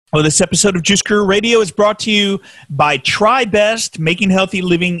Well, this episode of Juice Guru Radio is brought to you by Try Best, making healthy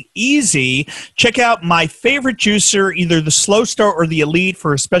living easy. Check out my favorite juicer, either the Slow Start or the Elite,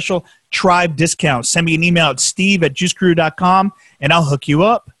 for a special Tribe discount. Send me an email at steve@juiceguru.com, and I'll hook you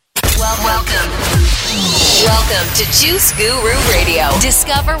up. Welcome to Juice Guru Radio.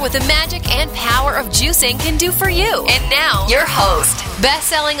 Discover what the magic and power of juicing can do for you. And now, your host,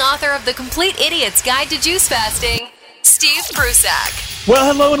 best-selling author of The Complete Idiot's Guide to Juice Fasting, Steve Prusak. Well,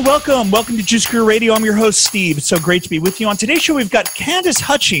 hello and welcome. Welcome to Juice Guru Radio. I'm your host, Steve. It's so great to be with you. On today's show, we've got Candice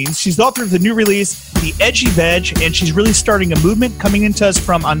Hutchings. She's the author of the new release, The Edgy Veg, and she's really starting a movement coming into us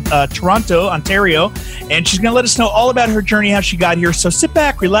from Toronto, Ontario, and she's going to let us know all about her journey, how she got here. So sit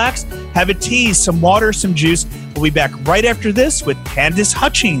back, relax, have a tea, some water, some juice. We'll be back right after this with Candice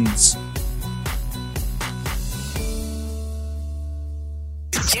Hutchings.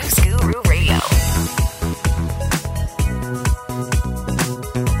 Juice Guru Radio.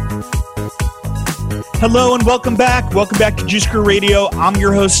 Hello and welcome back. Welcome back to Juice Guru Radio. I'm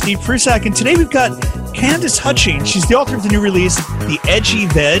your host, Steve Prusak, and today we've got Candice Hutchings. She's the author of the new release, The Edgy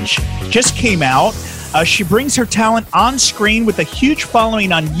Veg. Just came out. She brings her talent on screen with a huge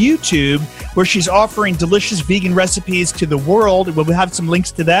following on YouTube, where she's offering delicious vegan recipes to the world. We'll have some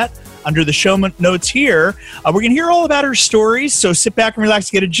links to that under the show notes here. We're going to hear all about her stories, so sit back and relax,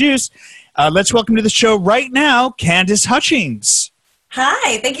 get a juice. Let's welcome to the show right now, Candice Hutchings.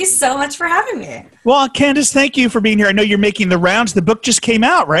 Hi, thank you so much for having me. Well, Candice, thank you for being here. I know you're making the rounds. The book just came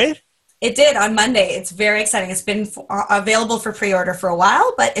out, right? It did on Monday. It's very exciting. It's been available for pre-order for a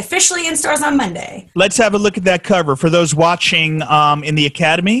while, but officially in stores on Monday. Let's have a look at that cover for those watching in the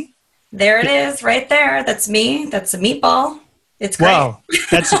Academy. There it is, right there. That's me. That's a meatball. It's great. Wow,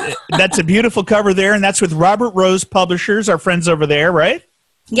 that's a beautiful cover there, and that's with Robert Rose Publishers, our friends over there, right?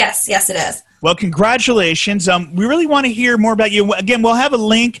 Yes, it is. Well, congratulations. We really want to hear more about you. Again, we'll have a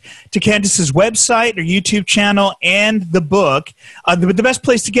link to Candice's website or YouTube channel and the book. The best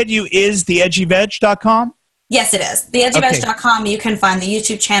place to get you is theedgyveg.com? Yes, it is. Theedgyveg.com. You can find the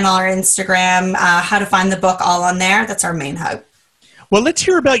YouTube channel or Instagram, how to find the book, all on there. That's our main hub. Well, let's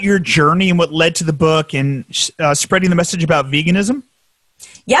hear about your journey and what led to the book and spreading the message about veganism.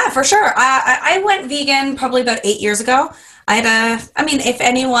 Yeah, for sure. I went vegan probably about 8 years ago. If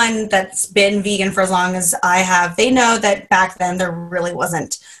anyone that's been vegan for as long as I have, they know that back then there really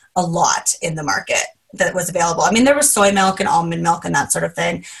wasn't a lot in the market that was available. I mean, there was soy milk and almond milk and that sort of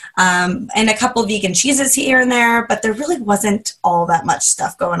thing, and a couple vegan cheeses here and there, but there really wasn't all that much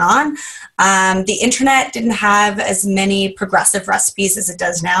stuff going on. The internet didn't have as many progressive recipes as it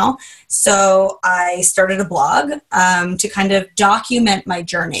does now, so I started a blog to kind of document my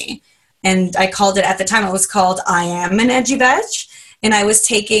journey. And I called it, at the time, it was called I Am an Edgy Veg. And I was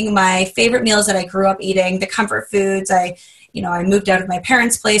taking my favorite meals that I grew up eating, the comfort foods. I moved out of my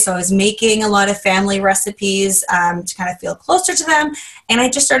parents' place. So I was making a lot of family recipes to kind of feel closer to them. And I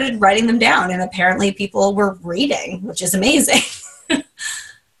just started writing them down. And apparently people were reading, which is amazing.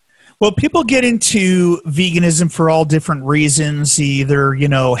 Well, people get into veganism for all different reasons, either,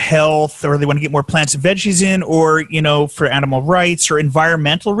 health, or they want to get more plants and veggies in, or, for animal rights or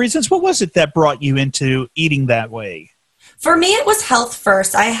environmental reasons. What was it that brought you into eating that way? For me, it was health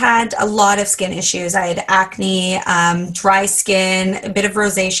first. I had a lot of skin issues. I had acne, dry skin, a bit of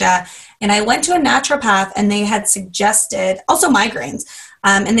rosacea, and I went to a naturopath, and they had suggested, also migraines,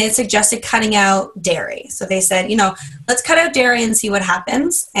 and they had suggested cutting out dairy. So they said, let's cut out dairy and see what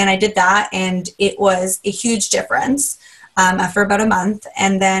happens. And I did that, and it was a huge difference after about a month.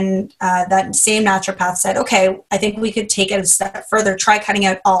 And then that same naturopath said, okay, I think we could take it a step further. Try cutting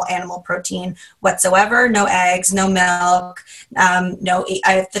out all animal protein whatsoever. No eggs, no milk.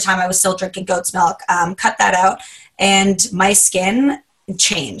 At the time I was still drinking goat's milk. Cut that out. And my skin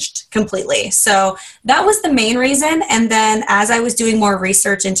changed completely. So that was the main reason. And then as I was doing more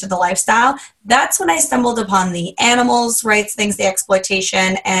research into the lifestyle, that's when I stumbled upon the animals' rights things, the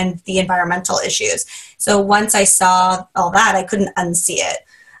exploitation, and the environmental issues. So once I saw all that, I couldn't unsee it.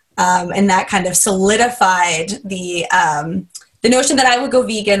 And that kind of solidified the notion that I would go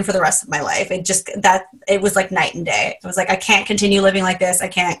vegan for the rest of my life. It was like night and day. It was like, I can't continue living like this. I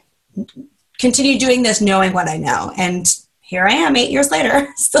can't continue doing this knowing what I know. And here I am 8 years later,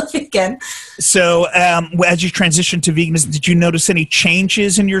 still vegan. So as you transitioned to veganism, did you notice any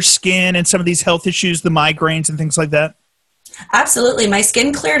changes in your skin and some of these health issues, the migraines and things like that? Absolutely. My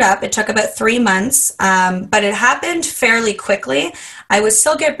skin cleared up. It took about 3 months, but it happened fairly quickly. I would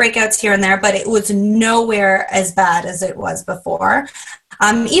still get breakouts here and there, but it was nowhere as bad as it was before.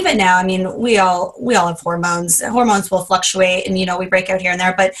 Even now, I mean, we all have hormones. Hormones will fluctuate, and we break out here and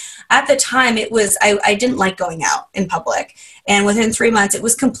there. But at the time, it was I didn't like going out in public, and within 3 months, it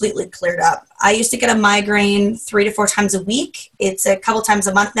was completely cleared up. I used to get a migraine 3 to 4 times a week. It's a couple times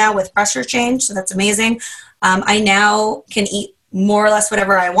a month now with pressure change, so that's amazing. I now can eat more or less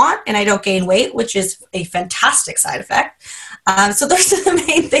whatever I want, and I don't gain weight, which is a fantastic side effect. So those are the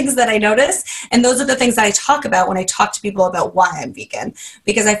main things that I notice, and those are the things that I talk about when I talk to people about why I'm vegan,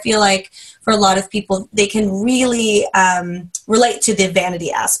 because I feel like for a lot of people, they can really relate to the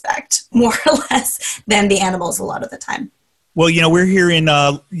vanity aspect more or less than the animals a lot of the time. Well, we're here in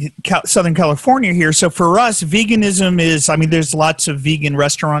Southern California here, so for us, veganism is, there's lots of vegan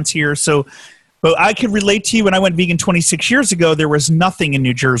restaurants here, but I could relate to you. When I went vegan 26 years ago, there was nothing in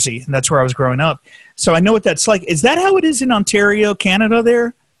New Jersey, and that's where I was growing up. So I know what that's like. Is that how it is in Ontario, Canada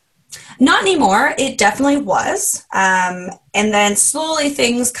there? Not anymore. It definitely was. And then slowly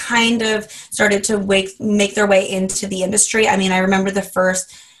things kind of started to make their way into the industry. I remember the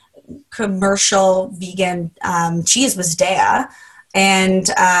first commercial vegan cheese was Dea. And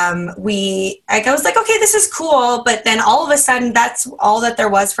I was like, okay, this is cool. But then all of a sudden, that's all that there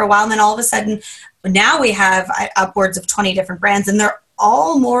was for a while. And then all of a sudden, now we have upwards of 20 different brands, and they're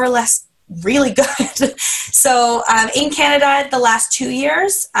all more or less really good. So in Canada, the last 2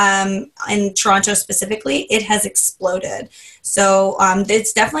 years, in Toronto specifically, it has exploded. So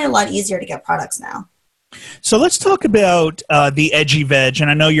it's definitely a lot easier to get products now. So let's talk about the Edgy Veg.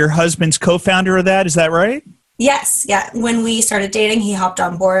 And I know your husband's co-founder of that. Is that right? Yes. Yeah. When we started dating, he hopped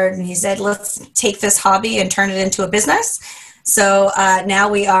on board and he said, let's take this hobby and turn it into a business. So now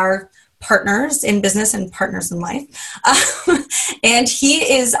we are partners in business and partners in life. And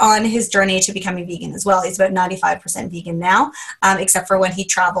he is on his journey to becoming vegan as well. He's about 95% vegan now, except for when he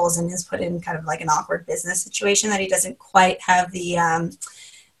travels and is put in kind of like an awkward business situation that he doesn't quite have the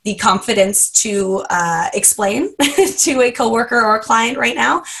confidence to explain to a coworker or a client right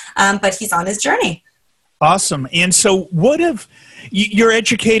now. But he's on his journey. Awesome. And so you're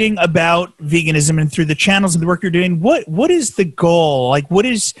educating about veganism, and through the channels and the work you're doing, what is the goal? Like,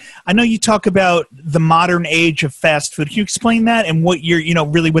 I know you talk about the modern age of fast food. Can you explain that and what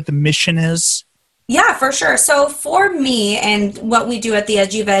really what the mission is? Yeah, for sure. So for me and what we do at the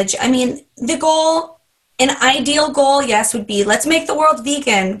Edgy Veg, the goal, an ideal goal, yes, would be let's make the world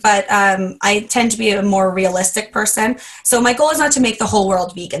vegan, but I tend to be a more realistic person. So my goal is not to make the whole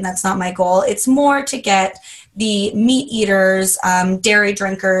world vegan. That's not my goal. It's more to get the meat eaters, dairy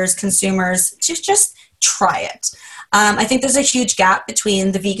drinkers, consumers to just try it. I think there's a huge gap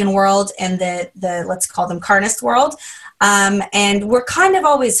between the vegan world and the let's call them carnist world. And we're kind of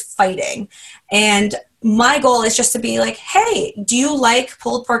always fighting. And my goal is just to be like, hey, do you like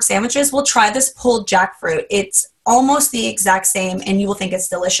pulled pork sandwiches? We'll try this pulled jackfruit. It's almost the exact same, and you will think it's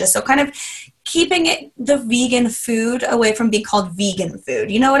delicious. So kind of keeping the vegan food away from being called vegan food.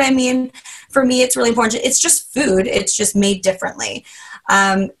 You know what I mean? For me, it's really important. It's just food. It's just made differently.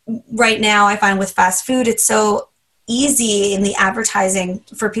 Right now, I find with fast food, it's so easy in the advertising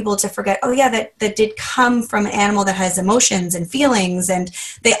for people to forget, oh yeah, that did come from an animal that has emotions and feelings, and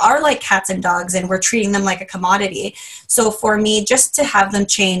they are like cats and dogs, and we're treating them like a commodity. So for me, just to have them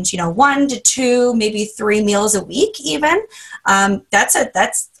change, 1 to 2, maybe 3 meals a week even,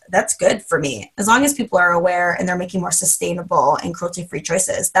 that's good for me. As long as people are aware and they're making more sustainable and cruelty-free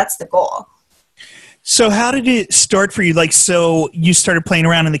choices, that's the goal. So how did it start for you? So you started playing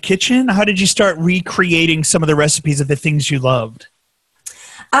around in the kitchen? How did you start recreating some of the recipes of the things you loved?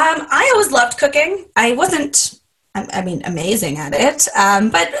 I always loved cooking. I wasn't, amazing at it.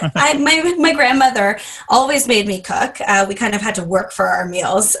 But my grandmother always made me cook. We kind of had to work for our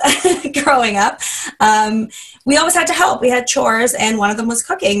meals growing up. We always had to help. We had chores, and one of them was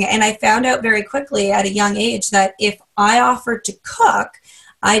cooking. And I found out very quickly at a young age that if I offered to cook,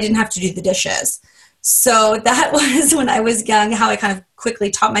 I didn't have to do the dishes. So that was when I was young, how I kind of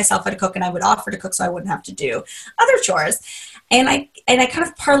quickly taught myself how to cook, and I would offer to cook so I wouldn't have to do other chores. And I kind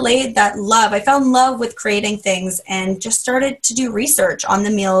of parlayed that love. I fell in love with creating things and just started to do research on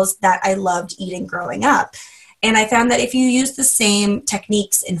the meals that I loved eating growing up. And I found that if you use the same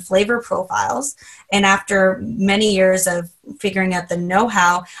techniques in flavor profiles, and after many years of figuring out the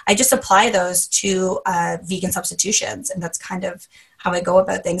know-how, I just apply those to vegan substitutions. And that's kind of how I go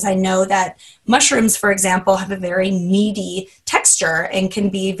about things. I know that mushrooms, for example, have a very meaty texture and can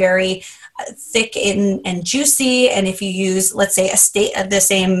be very thick and juicy. And if you use, let's say, the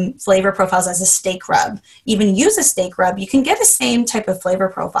same flavor profiles as a steak rub, even use a steak rub, you can get the same type of flavor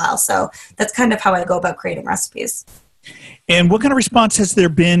profile. So that's kind of how I go about creating recipes. And what kind of response has there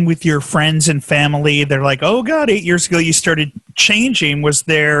been with your friends and family? They're like, oh, God, 8 years ago you started changing. Was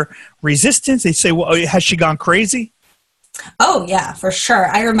there resistance? They say, well, has she gone crazy? Oh, yeah, for sure.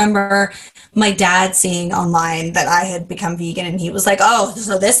 I remember my dad seeing online that I had become vegan, and he was like, oh,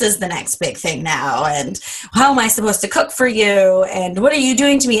 so this is the next big thing now. And how am I supposed to cook for you? And what are you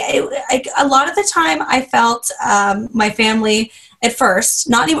doing to me? A lot of the time I felt my family at first,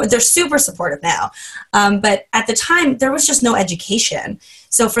 not anymore, they're super supportive now. But at the time, there was just no education.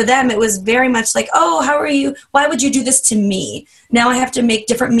 So for them, it was very much like, oh, how are you? Why would you do this to me? Now I have to make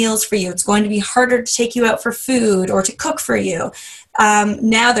different meals for you. It's going to be harder to take you out for food or to cook for you.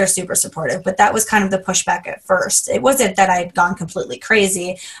 Now they're super supportive, but that was kind of the pushback at first. It wasn't that I'd gone completely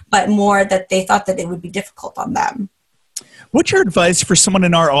crazy, but more that they thought that it would be difficult on them. What's your advice for someone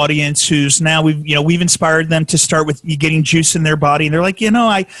in our audience who's now we've inspired them to start with getting juice in their body, and they're like,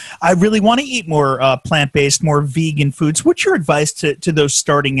 I really want to eat more plant-based, more vegan foods. What's your advice to those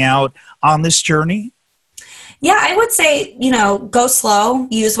starting out on this journey? Yeah, I would say, go slow,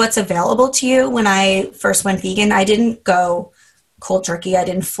 use what's available to you. When I first went vegan, I didn't go cold turkey. I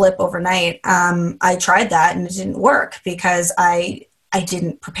didn't flip overnight. I tried that and it didn't work because I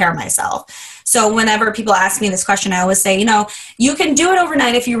didn't prepare myself. So whenever people ask me this question, I always say, you can do it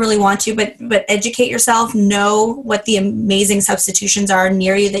overnight if you really want to, but educate yourself, know what the amazing substitutions are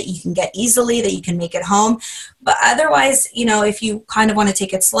near you that you can get easily, that you can make at home. But otherwise, if you kind of want to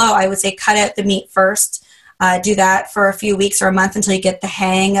take it slow, I would say cut out the meat first. Do that for a few weeks or a month until you get the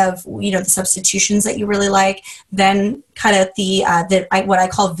hang of, the substitutions that you really like. Then cut out the what I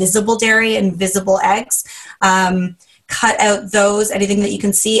call visible dairy and visible eggs. Cut out anything that you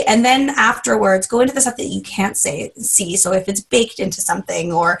can see. And then afterwards, go into the stuff that you can't see. So if it's baked into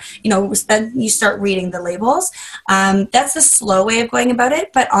something or, then you start reading the labels. That's the slow way of going about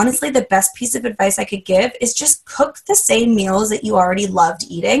it. But honestly, the best piece of advice I could give is just cook the same meals that you already loved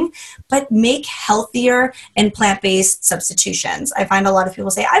eating, but make healthier and plant-based substitutions. I find a lot of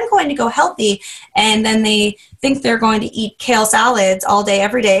people say, I'm going to go healthy. And then they think they're going to eat kale salads all day,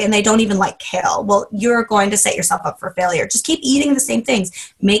 every day, and they don't even like kale. Well, you're going to set yourself up for failure. Just keep eating the same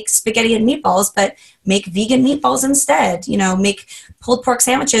things. Make spaghetti and meatballs, but make vegan meatballs instead. Make pulled pork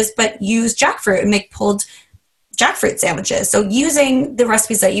sandwiches, but use jackfruit and make pulled jackfruit sandwiches. So using the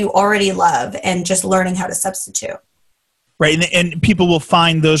recipes that you already love and just learning how to substitute. Right, and people will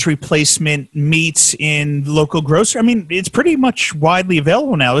find those replacement meats in local grocery. I mean, it's pretty much widely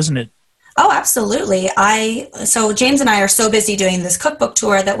available now, isn't it? Oh, absolutely. So James and I are so busy doing this cookbook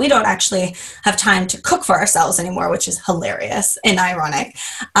tour that we don't actually have time to cook for ourselves anymore, which is hilarious and ironic.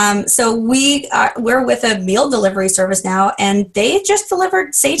 So we're with a meal delivery service now, and they just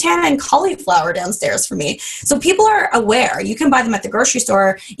delivered seitan and cauliflower downstairs for me. So people are aware. You can buy them at the grocery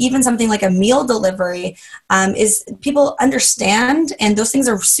store. Even something like a meal delivery is people understand, and those things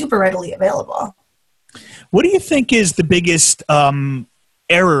are super readily available. What do you think is the biggest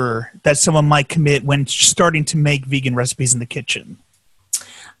error that someone might commit when starting to make vegan recipes in the kitchen?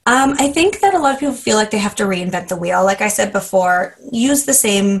 I think that a lot of people feel like they have to reinvent the wheel. Like I said before, use the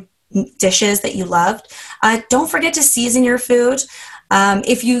same dishes that you loved. Don't forget to season your food.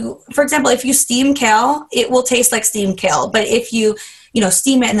 For example, if you steam kale, it will taste like steamed kale. But if you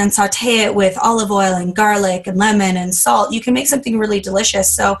steam it and then saute it with olive oil and garlic and lemon and salt, you can make something really delicious.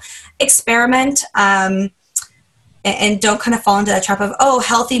 So experiment. And don't kind of fall into that trap of,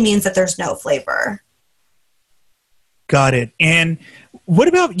 healthy means that there's no flavor. Got it. And what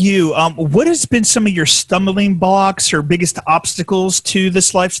about you? What has been some of your stumbling blocks or biggest obstacles to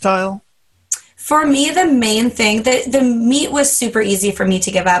this lifestyle? For me, the main thing, the meat was super easy for me to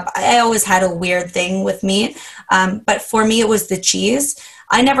give up. I always had a weird thing with meat. But for me, it was the cheese.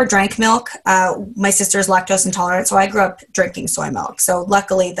 I never drank milk. My sister's lactose intolerant, so I grew up drinking soy milk. So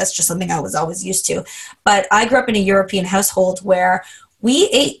luckily, that's just something I was always used to. But I grew up in a European household where we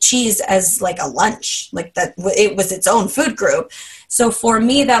ate cheese as like a lunch, like that. It was its own food group. So for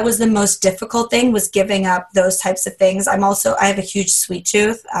me, that was the most difficult thing, was giving up those types of things. I have a huge sweet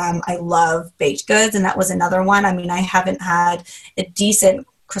tooth. I love baked goods, and that was another one. I mean, I haven't had a decent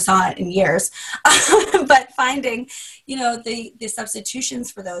croissant in years, but finding, the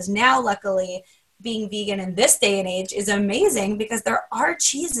substitutions for those now, luckily, being vegan in this day and age is amazing because there are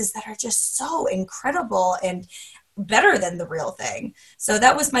cheeses that are just so incredible and better than the real thing. So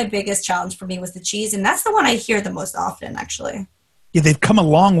that was my biggest challenge for me, was the cheese. And that's the one I hear the most often, actually. Yeah, they've come a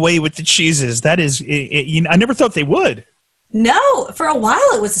long way with the cheeses. That is, I never thought they would. No, for a while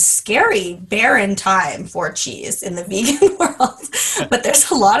it was a scary, barren time for cheese in the vegan world, but there's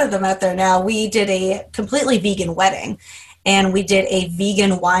a lot of them out there now. We did a completely vegan wedding, and we did a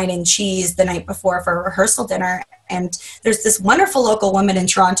vegan wine and cheese the night before for a rehearsal dinner. And there's this wonderful local woman in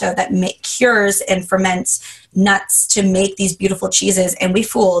Toronto that cures and ferments nuts to make these beautiful cheeses, and we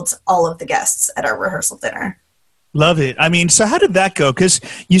fooled all of the guests at our rehearsal dinner. Love it. I mean, so how did that go? Because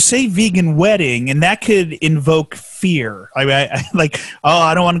you say vegan wedding, and that could invoke fear. Like, oh,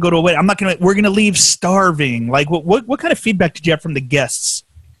 I don't want to go to a wedding. We're going to leave starving. Like, what kind of feedback did you have from the guests?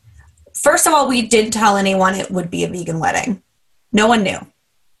 First of all, we didn't tell anyone it would be a vegan wedding. No one knew,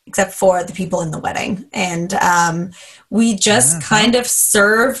 except for the people in the wedding. And we just kind of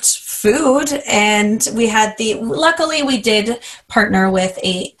served food, and luckily we did partner with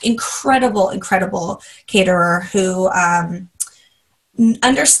a incredible caterer who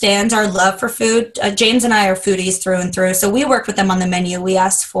understands our love for food. James and I are foodies through and through, so we worked with them on the menu. We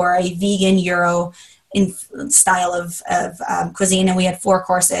asked for a vegan Euro in style of cuisine, and we had 4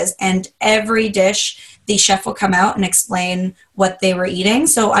 courses, and every dish the chef will come out and explain what they were eating.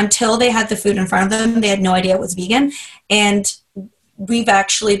 So until they had the food in front of them, they had no idea it was vegan. And we've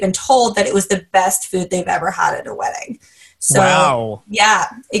actually been told that it was the best food they've ever had at a wedding. So, wow. Yeah,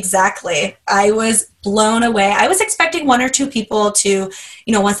 exactly. I was blown away. I was expecting 1 or 2 people to,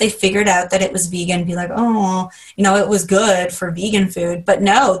 once they figured out that it was vegan, be like, oh, it was good for vegan food. But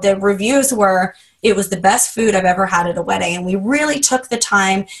no, the reviews were, it was the best food I've ever had at a wedding. And we really took the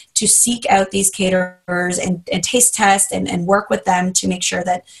time to seek out these caterers and taste test and work with them to make sure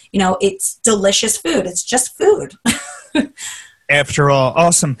that, it's delicious food. It's just food. After all,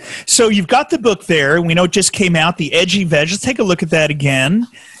 awesome. So you've got the book there. We know it just came out, The Edgy Veg. Let's take a look at that again.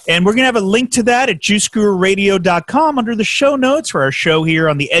 And we're going to have a link to that at juicegururadio.com under the show notes for our show here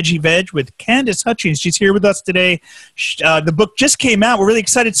on The Edgy Veg with Candice Hutchings. She's here with us today. The book just came out. We're really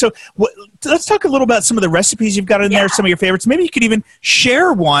excited. So let's talk a little about some of the recipes you've got in there, some of your favorites. Maybe you could even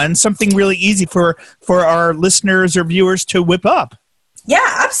share one, something really easy for our listeners or viewers to whip up.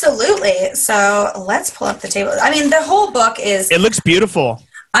 Yeah, absolutely. So let's pull up the table. I mean, the whole book is... It looks beautiful.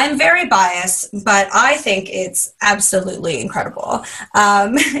 I'm very biased, but I think it's absolutely incredible.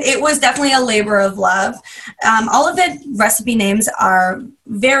 It was definitely a labor of love. All of the recipe names are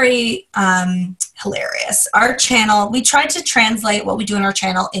very hilarious. Our channel, we tried to translate what we do in our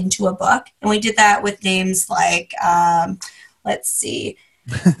channel into a book, and we did that with names like, let's see...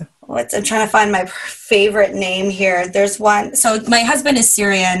 I'm trying to find my favorite name here. There's one. So my husband is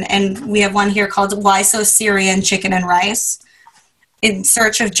Syrian, and we have one here called Why So Syrian Chicken and Rice. In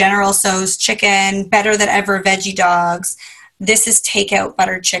Search of General Tso's Chicken, Better Than Ever Veggie Dogs. This is Takeout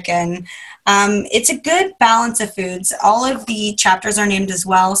Buttered Chicken. It's a good balance of foods. All of the chapters are named as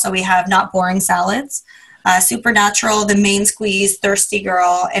well. So we have Not Boring Salads, Supernatural, The Main Squeeze, Thirsty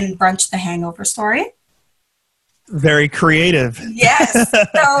Girl, and Brunch the Hangover Story. Very creative. Yes.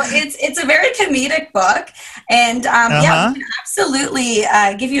 So it's a very comedic book. And we can absolutely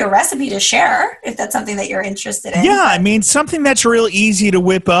give you a recipe to share if that's something that you're interested in. Yeah, I mean, something that's real easy to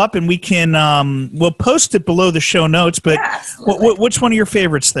whip up, and we can, we'll post it below the show notes, but which one of your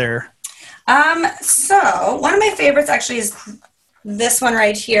favorites there? So one of my favorites actually is this one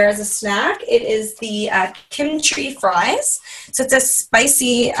right here as a snack. It is the kimchi fries. So it's a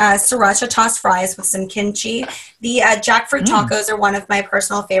spicy sriracha tossed fries with some kimchi. The jackfruit tacos are one of my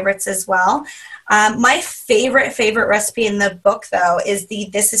personal favorites as well. My favorite recipe in the book, though, is the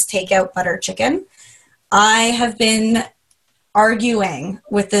This is Takeout Buttered Chicken. I have been arguing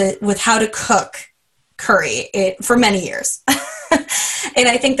with how to cook curry for many years. And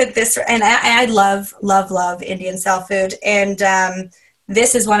I think that I love Indian style food. And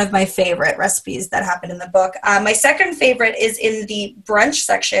this is one of my favorite recipes that happen in the book. My second favorite is in the brunch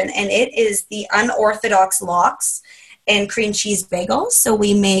section, and it is the unorthodox lox and cream cheese bagels. So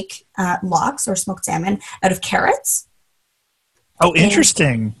we make lox or smoked salmon out of carrots. Oh,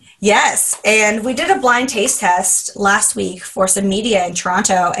 interesting. Yes, and we did a blind taste test last week for some media in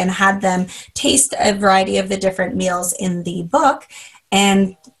Toronto and had them taste a variety of the different meals in the book.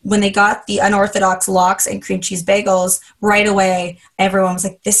 And when they got the unorthodox lox and cream cheese bagels, right away, everyone was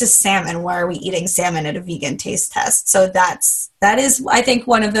like, this is salmon. Why are we eating salmon at a vegan taste test? So that is, I think,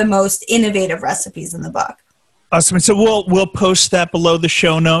 one of the most innovative recipes in the book. Awesome. So we'll post that below the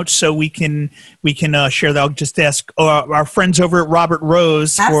show notes so we can share that. I'll just ask our friends over at Robert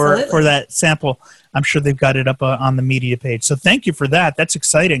Rose for that sample. I'm sure they've got it up on the media page. So thank you for that. That's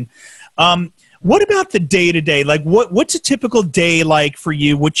exciting. What about the day-to-day? Like, what's a typical day like for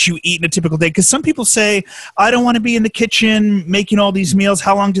you, what you eat in a typical day? Because some people say, I don't want to be in the kitchen making all these meals.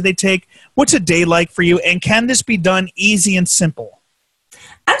 How long do they take? What's a day like for you? And can this be done easy and simple?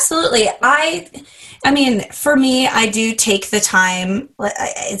 Absolutely. I mean, for me, I do take the time.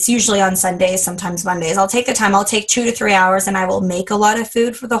 It's usually on Sundays, sometimes Mondays. I'll take the time. I'll take 2 to 3 hours and I will make a lot of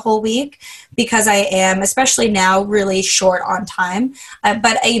food for the whole week because I am, especially now, really short on time.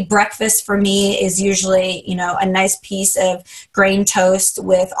 But a breakfast for me is usually, a nice piece of grain toast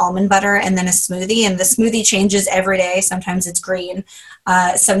with almond butter and then a smoothie. And the smoothie changes every day. Sometimes it's green.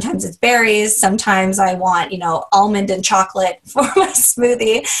 Sometimes it's berries. Sometimes I want, almond and chocolate for my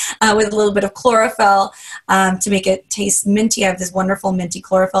smoothie with a little bit of chlorophyll to make it taste minty. I have this wonderful minty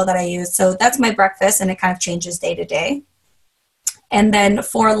chlorophyll that I use. So that's my breakfast, and it kind of changes day to day. And then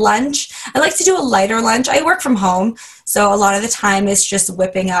for lunch, I like to do a lighter lunch. I work from home, so a lot of the time it's just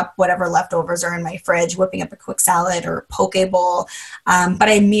whipping up whatever leftovers are in my fridge, whipping up a quick salad or poke bowl. But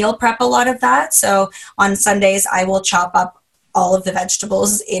I meal prep a lot of that. So on Sundays, I will chop up all of the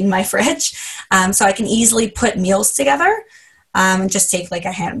vegetables in my fridge so I can easily put meals together. And just take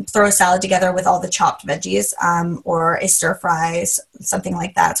throw a salad together with all the chopped veggies or a stir fry, something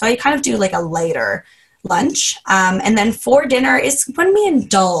like that. So I kind of do like a lighter lunch. And then for dinner is when we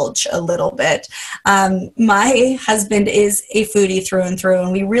indulge a little bit. My husband is a foodie through and through,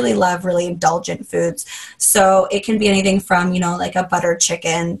 and we really love really indulgent foods. So it can be anything from, like a butter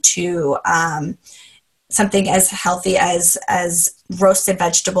chicken to something as healthy as roasted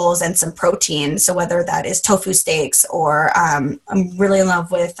vegetables and some protein. So whether that is tofu steaks or I'm really in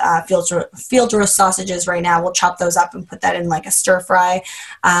love with field roast sausages right now. We'll chop those up and put that in like a stir fry.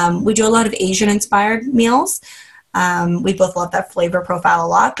 We do a lot of Asian inspired meals. We both love that flavor profile a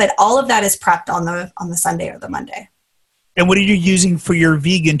lot, but all of that is prepped on the Sunday or the Monday. And what are you using for your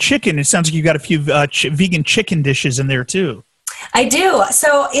vegan chicken? It sounds like you got a few vegan chicken dishes in there too. I do.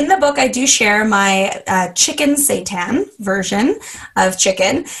 So in the book, I do share my chicken seitan version of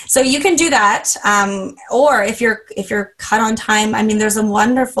chicken. So you can do that. Or if you're cut on time, I mean, there's lots of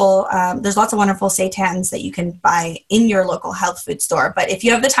wonderful seitans that you can buy in your local health food store. But if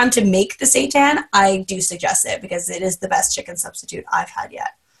you have the time to make the seitan, I do suggest it because it is the best chicken substitute I've had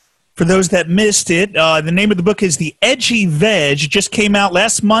yet. For those that missed it, the name of the book is The Edgy Veg. It just came out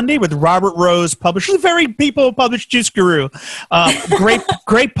last Monday with Robert Rose, publisher, the very people who published Juice Guru.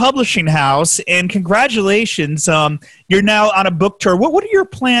 Great publishing house, and congratulations. You're now on a book tour. What are your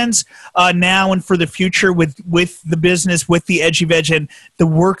plans now and for the future with the business, with The Edgy Veg, and the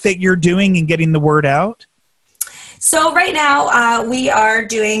work that you're doing and getting the word out? So right now, we are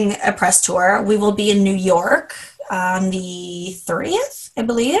doing a press tour. We will be in New York on the 30th, I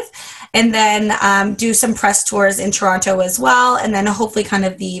believe, and then do some press tours in Toronto as well, and then hopefully kind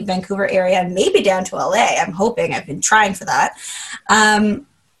of the Vancouver area and maybe down to LA. I'm hoping. I've been trying for that.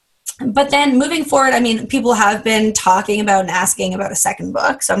 But then moving forward, I mean, people have been talking about and asking about a second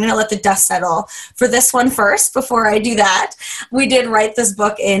book, so I'm going to let the dust settle for this one first before I do that. We did write this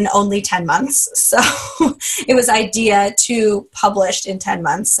book in only 10 months, so it was idea to published in 10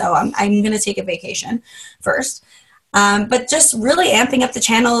 months, so I'm going to take a vacation first. But just really amping up the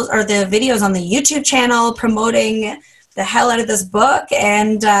channel or the videos on the YouTube channel, promoting the hell out of this book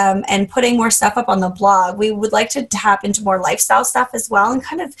and putting more stuff up on the blog. We would like to tap into more lifestyle stuff as well and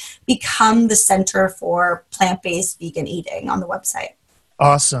kind of become the center for plant-based vegan eating on the website.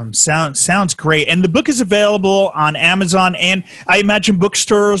 Awesome. Sounds great. And the book is available on Amazon and I imagine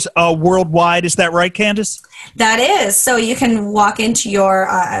bookstores worldwide. Is that right, Candice? That is. So you can walk into your,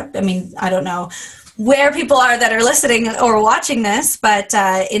 I don't know where people are that are listening or watching this, but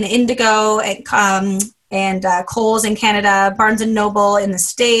in Indigo and Kohl's in Canada, Barnes & Noble in the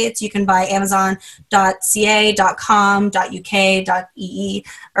States, you can buy Amazon.ca, .com, .uk, .ee,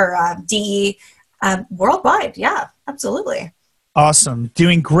 or .de, worldwide. Yeah, absolutely. Awesome.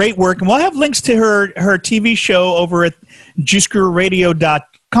 Doing great work. And we'll have links to her TV show over at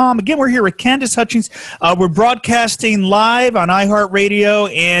juicegururadio.com. Again, we're here with Candice Hutchings. We're broadcasting live on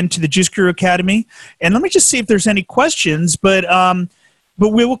iHeartRadio and to the Juice Guru Academy. And let me just see if there's any questions, but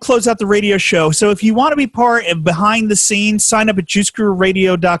we will close out the radio show. So if you want to be part of behind the scenes, sign up at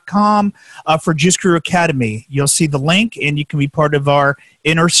juicegururadio.com for Juice Guru Academy. You'll see the link, and you can be part of our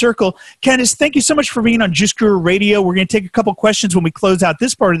inner circle. Candice, thank you so much for being on Juice Guru Radio. We're going to take a couple questions when we close out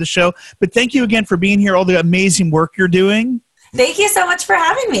this part of the show, but thank you again for being here, all the amazing work you're doing. Thank you so much for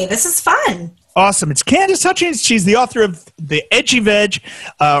having me. This is fun. Awesome. It's Candice Hutchings. She's the author of The Edgy Veg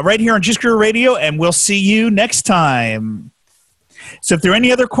right here on Juice Guru Radio, and we'll see you next time. So if there are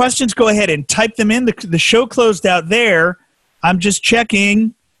any other questions, go ahead and type them in. The show closed out there. I'm just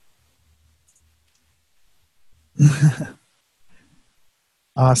checking.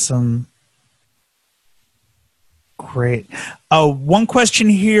 Awesome. Great. One question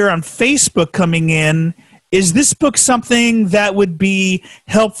here on Facebook coming in. Is this book something that would be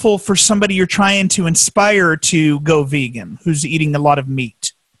helpful for somebody you're trying to inspire to go vegan, who's eating a lot of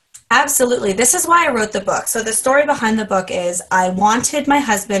meat? Absolutely. This is why I wrote the book. So the story behind the book is I wanted my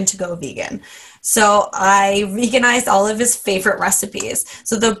husband to go vegan. So I veganized all of his favorite recipes.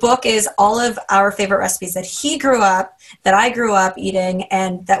 So the book is all of our favorite recipes that he grew up, that I grew up eating,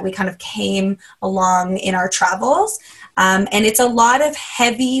 and that we kind of came along in our travels. And it's a lot of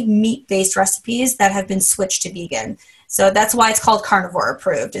heavy meat-based recipes that have been switched to vegan. So that's why it's called carnivore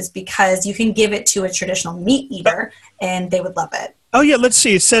approved, is because you can give it to a traditional meat eater and they would love it. Oh, yeah, let's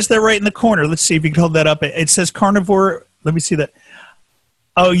see. It says that right in the corner. Let's see if you can hold that up. It says carnivore. Let me see that.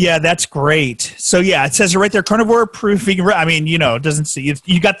 Oh, yeah, that's great. So, yeah, it says it right there, carnivore approved vegan. I mean, you know, it doesn't see.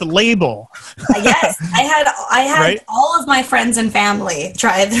 You got the label. Yes, I had right? All of my friends and family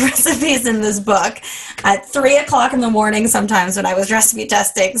try the recipes in this book at 3 o'clock in the morning sometimes when I was recipe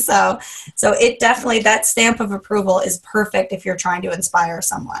testing. So it definitely, that stamp of approval is perfect if you're trying to inspire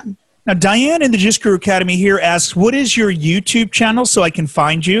someone. Now, Diane in the Juice Guru Academy here asks, what is your YouTube channel so I can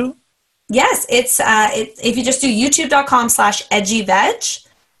find you? Yes, it's if you just do youtube.com/Edgy Veg,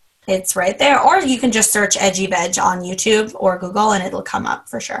 it's right there. Or you can just search Edgy Veg on YouTube or Google and it'll come up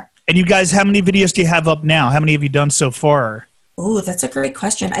for sure. And you guys, how many videos do you have up now? How many have you done so far? Ooh, that's a great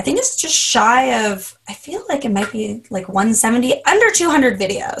question. I think it's just shy of, I feel like it might be like 170, under 200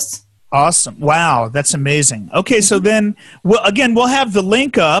 videos. Awesome. Wow, that's amazing. Okay, so then, we'll have the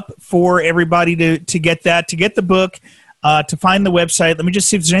link up for everybody to get that, to get the book, to find the website. Let me just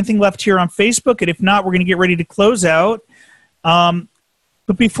see if there's anything left here on Facebook, and if not, we're going to get ready to close out.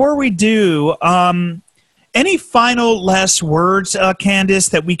 But before we do, any final last words, Candice,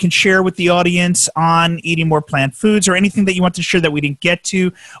 that we can share with the audience on eating more plant foods, or anything that you want to share that we didn't get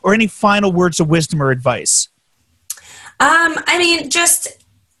to, or any final words of wisdom or advice? I mean, just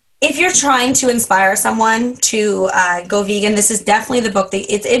if you're trying to inspire someone to go vegan, this is definitely the book.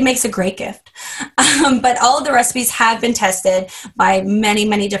 It makes a great gift. But all of the recipes have been tested by many,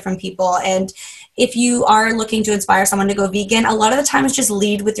 many different people. And if you are looking to inspire someone to go vegan, a lot of the times just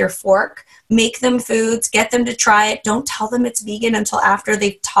lead with your fork. Make them foods, get them to try it. Don't tell them it's vegan until after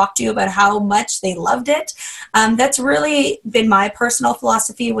they've talked to you about how much they loved it. That's really been my personal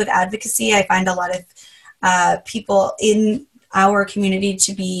philosophy with advocacy. I find a lot of people in our community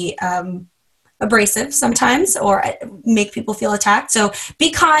to be abrasive sometimes, or make people feel attacked. So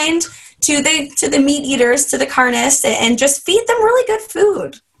be kind to the meat eaters, to the carnists, and just feed them really good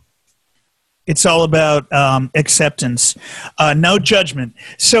food. It's all about acceptance, no judgment.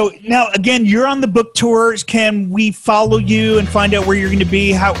 So now, again, you're on the book tours. Can we follow you and find out where you're going to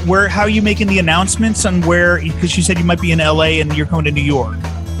be? How are you making the announcements on where? Because you said you might be in LA and you're going to New York.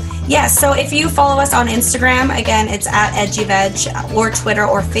 Yes, so if you follow us on Instagram, again, it's at Edgy Veg, or Twitter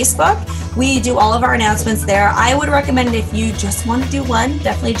or Facebook. We do all of our announcements there. I would recommend, if you just want to do one,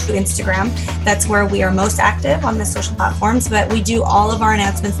 definitely do Instagram. That's where we are most active on the social platforms, but we do all of our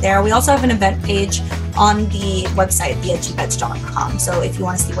announcements there. We also have an event page on the website, theedgyveg.com. So if you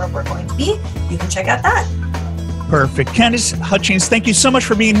want to see where we're going to be, you can check out that. Perfect. Candice Hutchings, thank you so much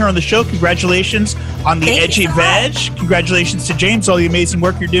for being here on the show. Congratulations on the Edgy Veg. Congratulations to James, all the amazing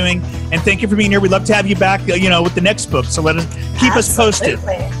work you're doing. And thank you for being here. We'd love to have you back, with the next book. So keep us posted.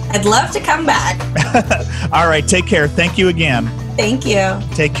 I'd love to come back. All right. Take care. Thank you again. Thank you.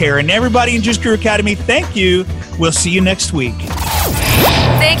 Take care. And everybody in Juice Guru Academy, thank you. We'll see you next week.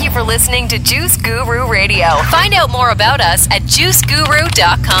 Thank you for listening to Juice Guru Radio. Find out more about us at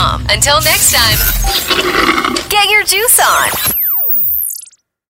juiceguru.com. Until next time, get your juice on.